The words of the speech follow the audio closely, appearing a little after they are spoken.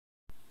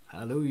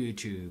Hello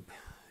YouTube.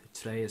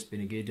 Today has been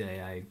a good day.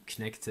 I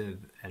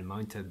connected and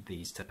mounted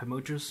these stepper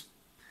motors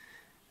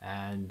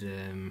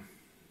and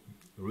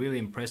really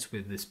impressed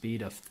with the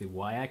speed of the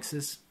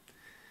y-axis.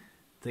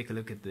 Take a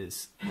look at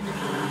this.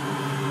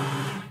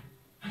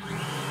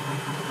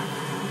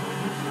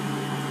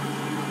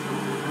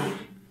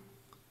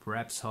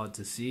 Perhaps hard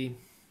to see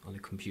on the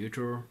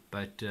computer,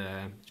 but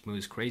it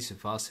moves crazy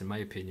fast in my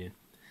opinion.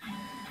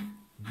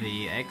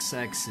 The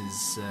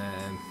x-axis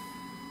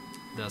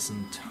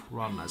doesn't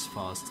run as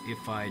fast.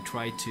 If I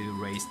try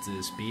to raise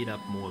the speed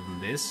up more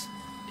than this,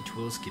 it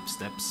will skip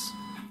steps,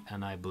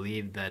 and I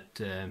believe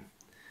that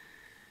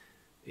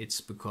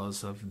it's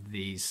because of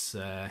these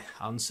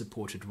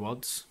unsupported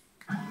rods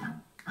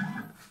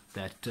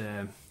that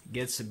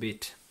gets a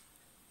bit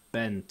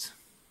bent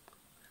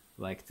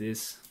like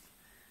this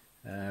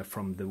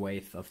from the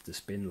weight of the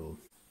spindle.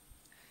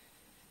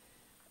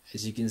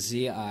 As you can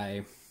see,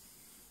 I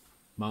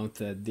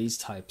mounted these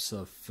types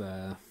of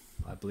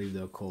I believe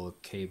they're called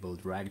cable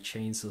drag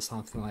chains or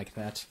something like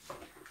that,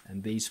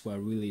 and these were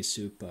really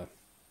super.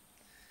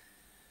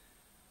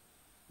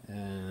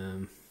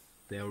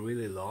 They are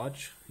really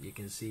large. You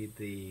can see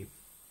the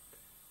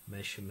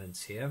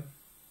measurements here,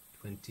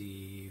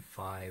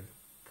 25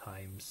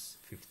 times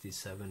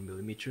 57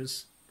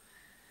 millimeters,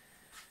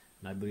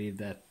 and I believe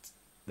that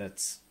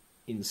that's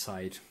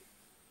inside,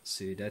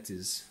 so that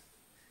is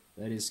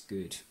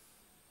good.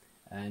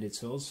 And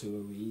it's also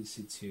very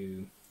easy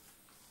to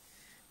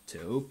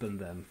open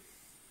them.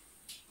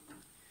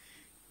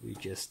 We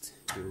just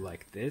do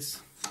like this.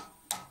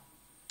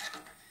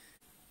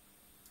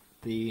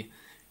 The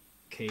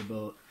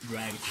cable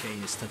drag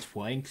chains that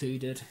were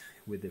included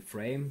with the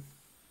frame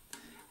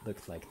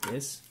look like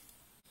this.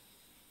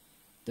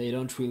 They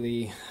don't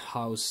really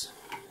house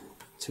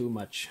too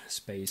much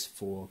space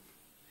for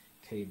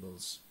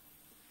cables.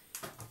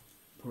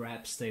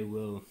 Perhaps they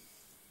will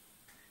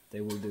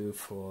do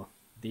for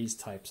these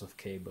types of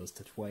cables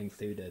that were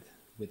included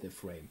with the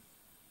frame.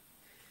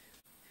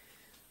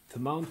 To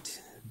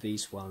mount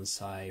these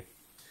ones, I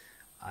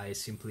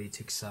simply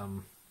took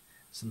some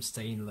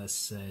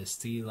stainless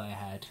steel I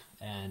had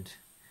and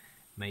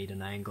made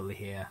an angle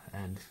here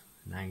and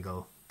an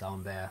angle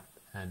down there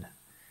and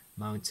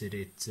mounted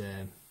it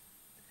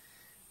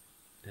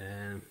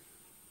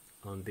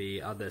on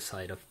the other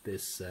side of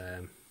this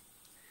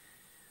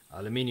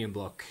aluminium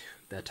block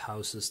that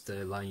houses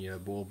the linear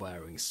ball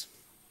bearings.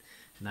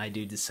 And I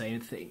do the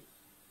same thing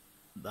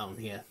down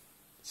here,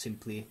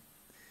 simply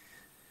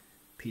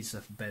piece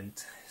of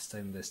bent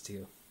stainless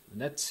steel,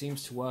 and that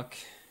seems to work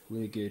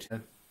really good.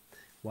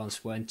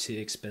 Once weren't too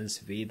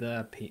expensive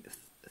either.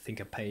 I think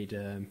I paid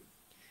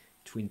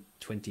between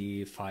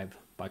 $25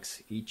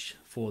 each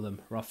for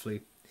them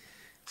roughly,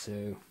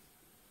 so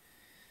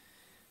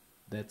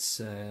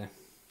that's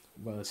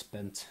well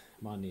spent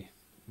money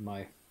in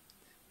my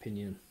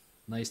opinion.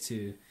 Nice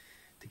to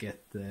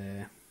get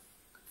the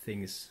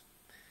things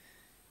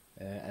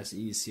as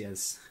easy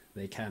as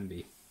they can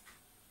be.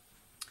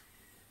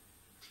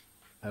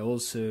 I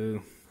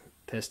also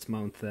test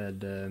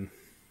mounted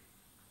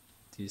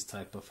these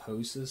type of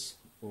hoses,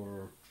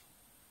 or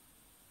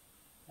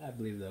I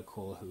believe they're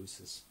called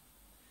hoses,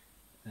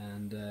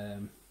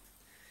 and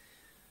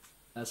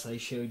as I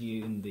showed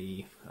you in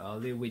the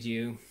earlier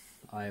video,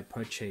 I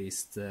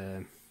purchased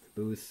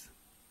both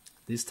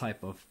this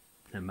type of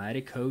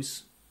pneumatic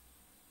hose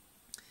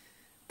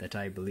that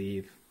I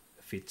believe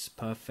fits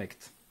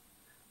perfect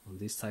on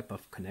this type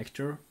of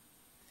connector.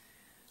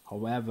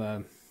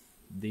 However,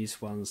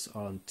 these ones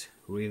aren't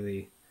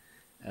really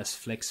as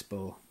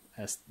flexible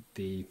as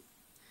the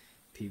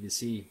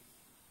PVC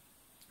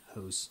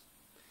hose,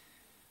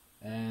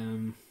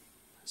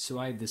 so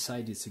I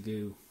decided to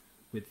go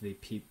with the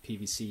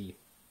PVC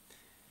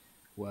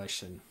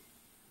version.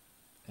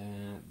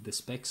 The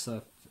specs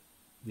of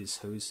this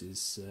hose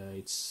is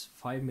it's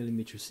 5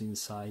 millimeters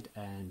inside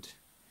and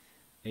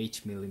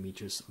 8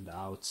 millimeters on the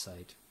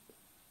outside,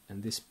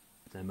 and this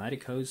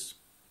pneumatic hose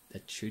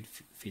that should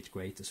fit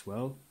great as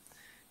well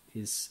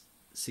is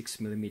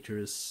 6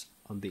 millimeters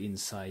on the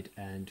inside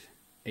and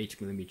 8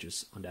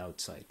 millimeters on the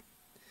outside.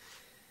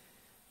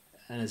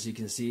 And as you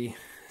can see,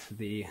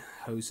 the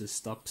hose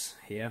stops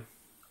here.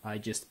 I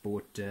just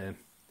bought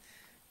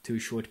 2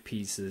 short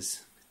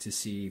pieces to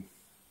see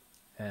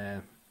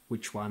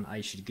which one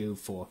I should go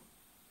for.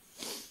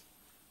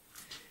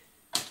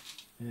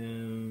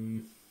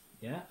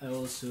 Yeah, I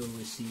also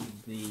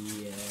received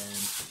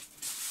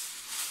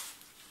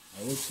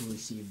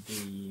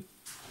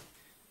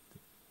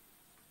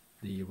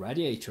the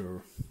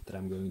radiator that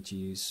I'm going to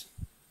use.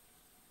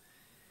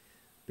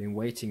 Been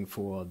waiting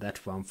for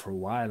that one for a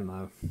while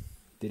now.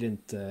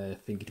 Didn't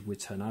think it would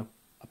turn up,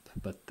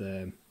 but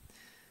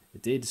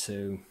it did,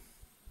 so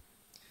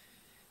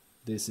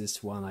this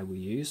is one I will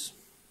use.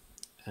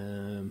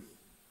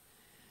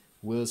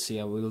 We'll see.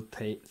 I will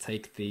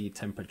take the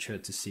temperature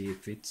to see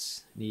if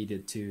it's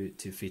needed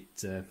to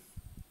fit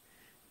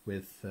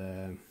with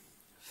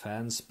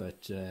fans,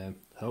 but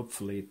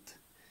hopefully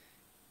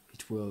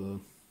it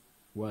will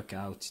work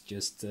out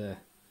just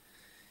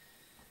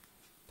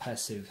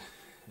passive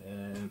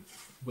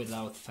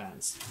without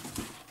fans.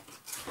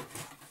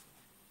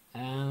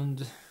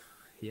 And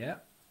yeah,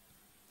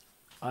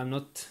 I'm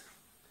not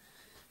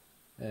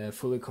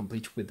fully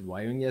complete with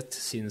wiring yet,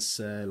 since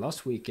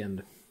last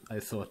weekend I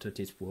thought that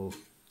it will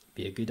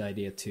be a good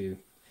idea to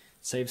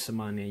save some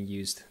money and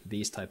use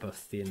these type of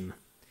thin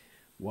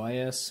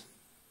wires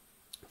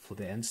for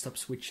the end stop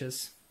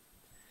switches.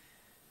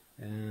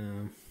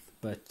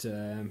 But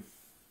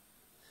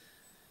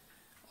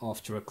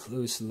after a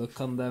close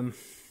look on them,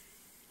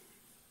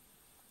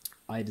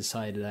 I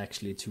decided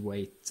actually to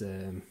wait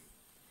to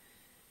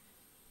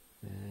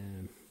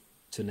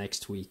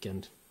next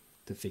weekend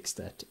to fix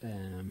that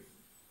and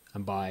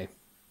buy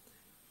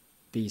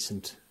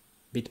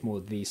bit more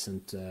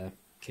decent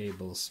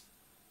cables.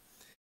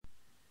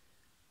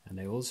 And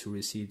I also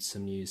received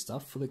some new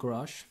stuff for the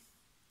garage,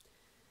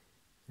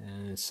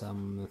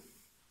 some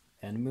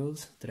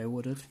endmills that I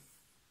ordered.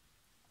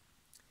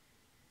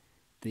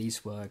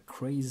 These were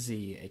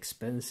crazy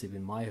expensive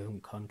in my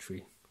home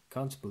country.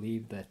 Can't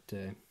believe that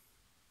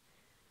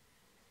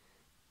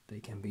they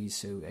can be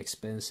so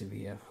expensive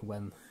here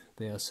when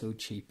they are so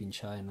cheap in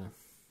China.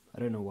 I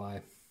don't know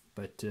why,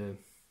 but I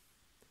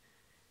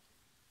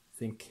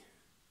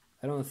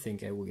don't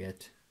think I will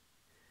get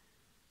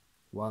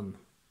one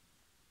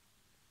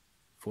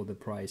for the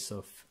price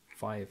of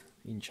 5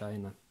 in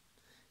China,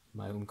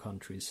 my home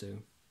country, so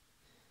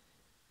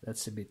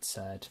that's a bit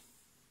sad.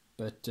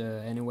 But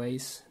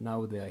anyways,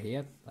 now they are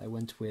here. I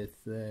went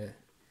with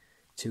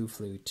 2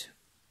 flute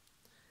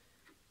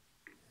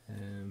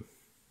on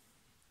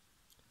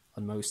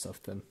most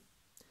of them.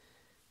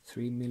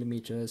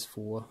 3mm,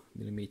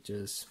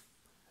 4mm.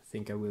 I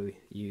think I will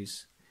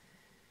use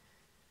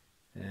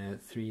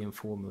 3 and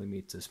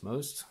 4mm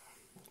most,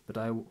 but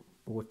I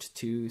bought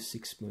 2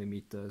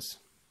 6mm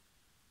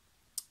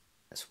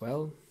as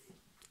well,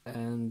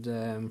 and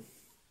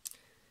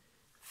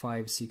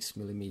 5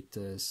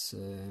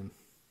 6mm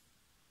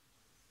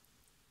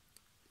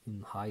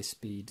in high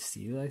speed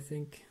steel, I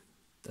think,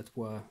 that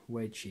were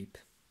way cheap.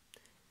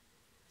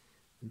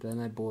 Then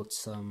I bought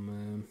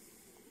some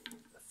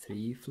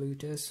 3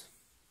 fluters,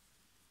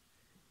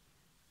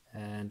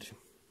 and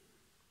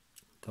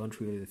don't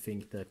really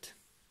think that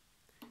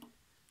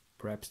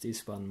perhaps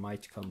this one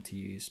might come to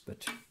use,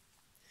 but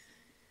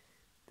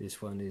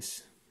this one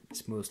is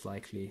most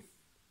likely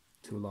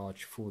too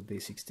large for the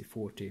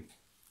 6040,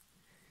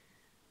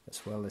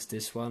 as well as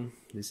this one.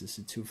 This is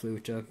a 2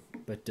 fluter,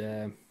 but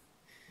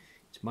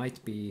it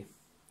might be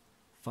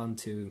fun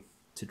to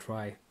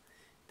try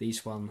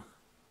these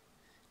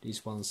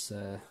ones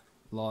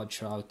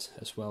large out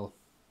as well.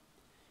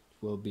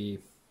 It will be,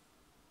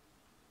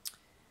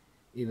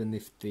 even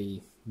if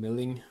the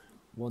milling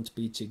won't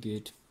be too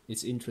good,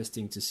 it's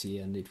interesting to see,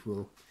 and it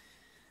will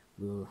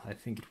I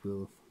think it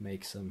will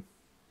make some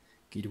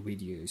good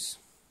videos.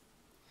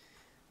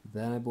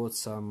 Then I bought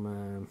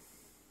some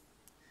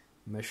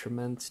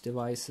measurement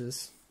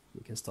devices.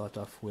 We can start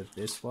off with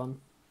this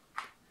one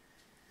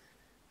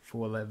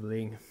for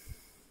leveling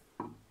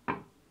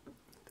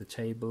the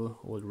table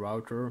or the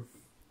router.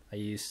 I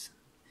used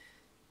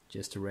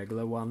just a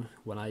regular one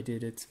when I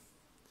did it,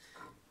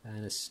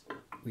 and as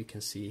we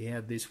can see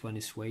here, this one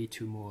is way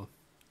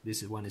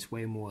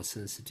more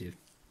sensitive,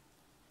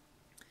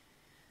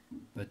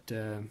 but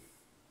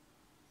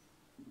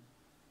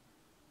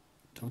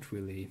don't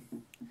really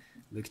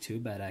look too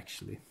bad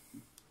actually.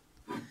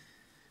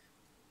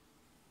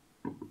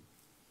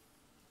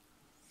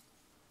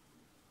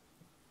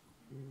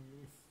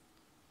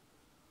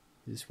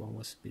 This one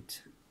was a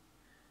bit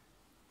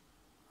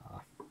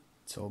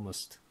it's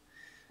almost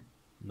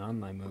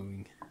none.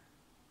 I'm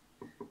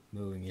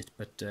moving it,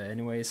 but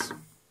anyways,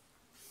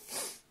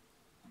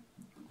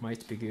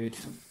 might be good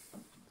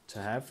to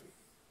have.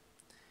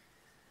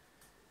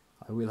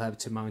 I will have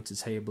to mount the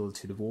table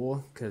to the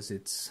wall because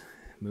it's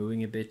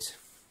moving a bit,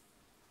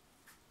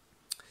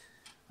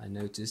 I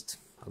noticed.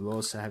 I'll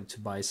also have to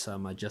buy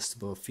some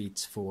adjustable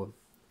feet for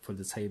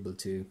the table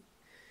to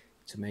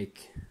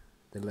make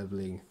the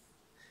leveling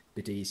a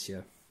bit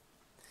easier.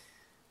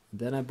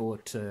 Then I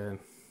bought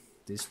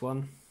this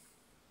one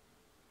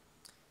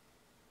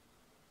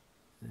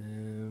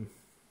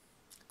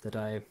that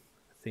I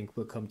think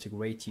will come to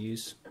great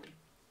use.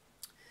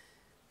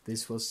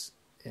 This was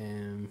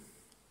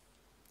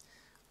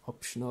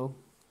optional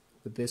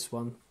with this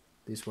one.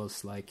 This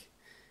was like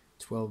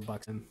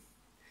 $12.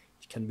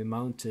 It can be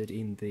mounted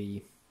in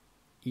the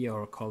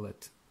ER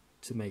collet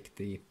to make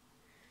the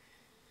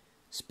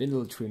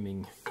spindle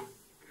trimming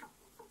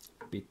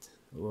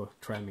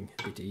tramming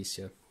a bit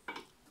easier.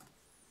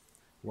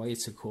 Why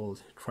it's so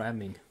called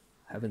tramming?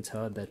 Haven't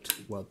heard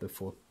that word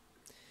before.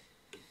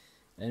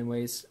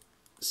 Anyways,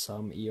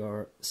 some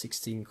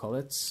ER16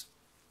 collets.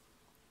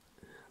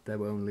 There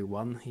were only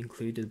 1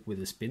 included with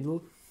the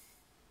spindle,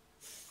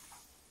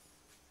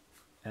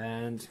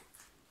 and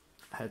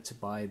I had to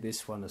buy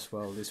this one as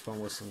well. This one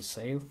was on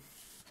sale.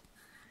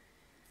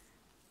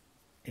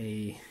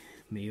 A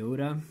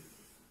Miura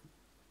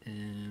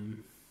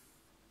and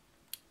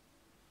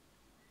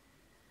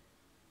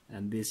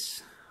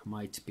this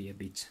might be a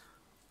bit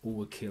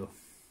overkill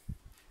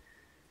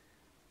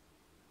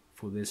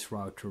for this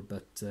router,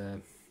 but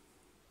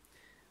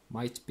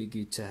might be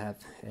good to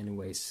have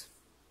anyways.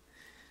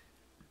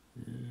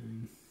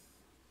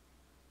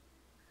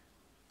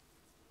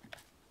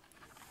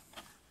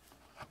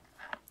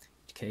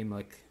 It came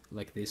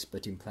like this,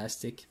 but in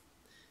plastic,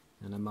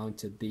 and I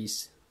mounted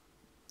these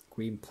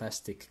green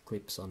plastic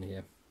clips on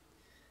here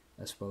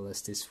as well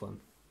as this one.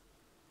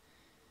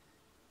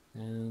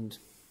 And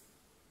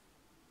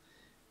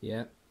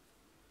yeah,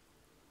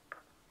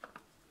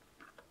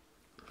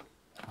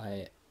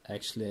 I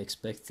actually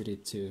expected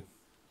it to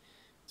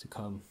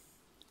come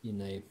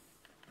in a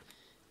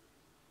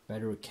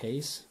better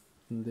case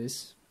than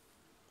this.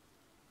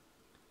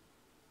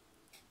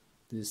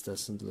 This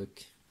doesn't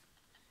look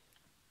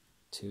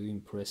too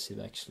impressive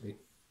actually.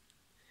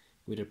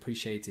 Would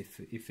appreciate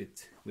if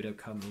it would have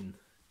come in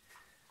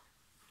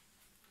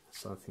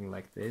something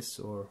like this,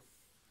 or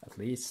at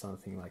least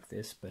something like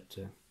this, but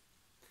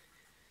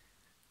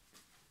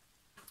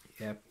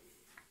yeah,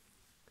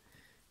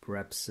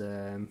 perhaps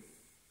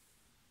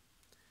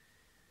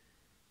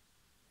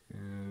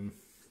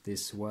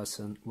this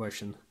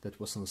version that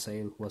was on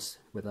sale was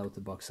without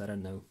the box, I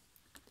don't know,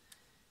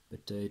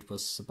 but it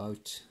was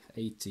about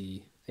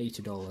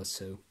 $80,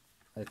 so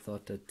I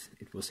thought that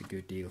it was a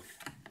good deal.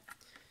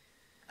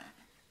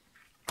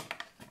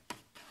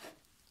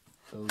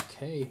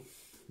 Okay,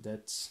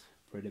 that's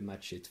pretty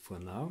much it for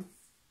now.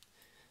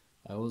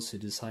 I also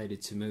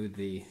decided to move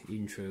the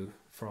intro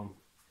from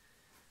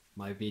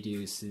my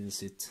video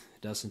since it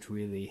doesn't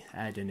really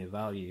add any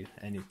value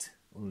and it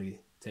only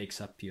takes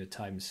up your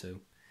time, so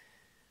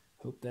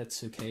hope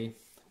that's okay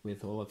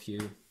with all of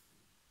you.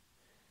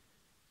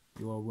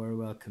 You are very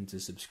welcome to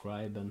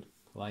subscribe and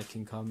like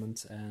and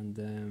comment,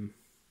 and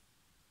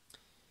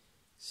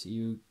see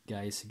you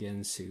guys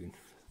again soon.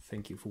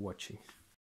 Thank you for watching.